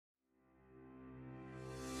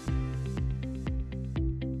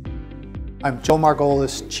I'm Joe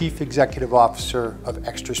Margolis, Chief Executive Officer of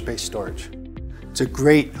Extra Space Storage. It's a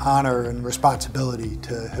great honor and responsibility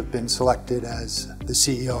to have been selected as the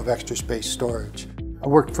CEO of Extra Space Storage. I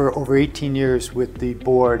worked for over 18 years with the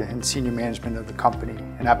board and senior management of the company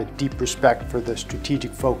and have a deep respect for the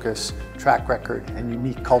strategic focus, track record, and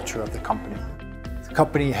unique culture of the company. The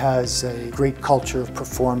company has a great culture of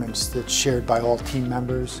performance that's shared by all team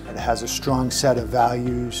members. It has a strong set of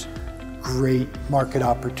values, great market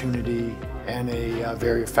opportunity, and a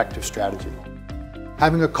very effective strategy.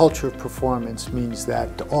 Having a culture of performance means that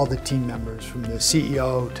all the team members, from the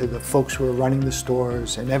CEO to the folks who are running the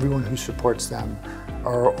stores and everyone who supports them,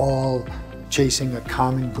 are all chasing a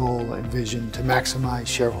common goal and vision to maximize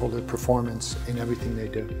shareholder performance in everything they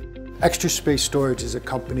do. Extra Space Storage as a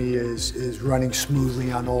company is running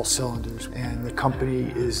smoothly on all cylinders, and the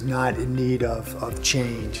company is not in need of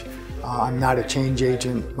change. I'm not a change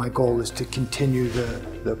agent. My goal is to continue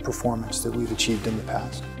the performance that we've achieved in the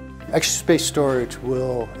past. Extra Space Storage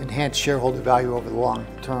will enhance shareholder value over the long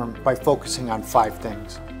term by focusing on 5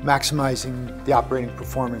 things. Maximizing the operating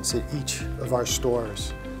performance at each of our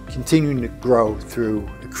stores, continuing to grow through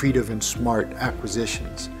accretive and smart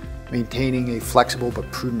acquisitions, maintaining a flexible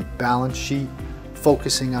but prudent balance sheet,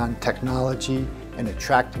 focusing on technology, and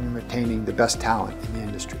attracting and retaining the best talent in the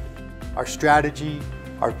industry. Our strategy,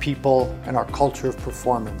 our people, and our culture of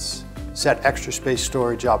performance set Extra Space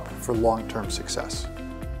Storage up for long-term success.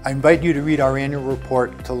 I invite you to read our annual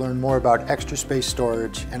report to learn more about Extra Space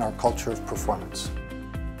Storage and our culture of performance.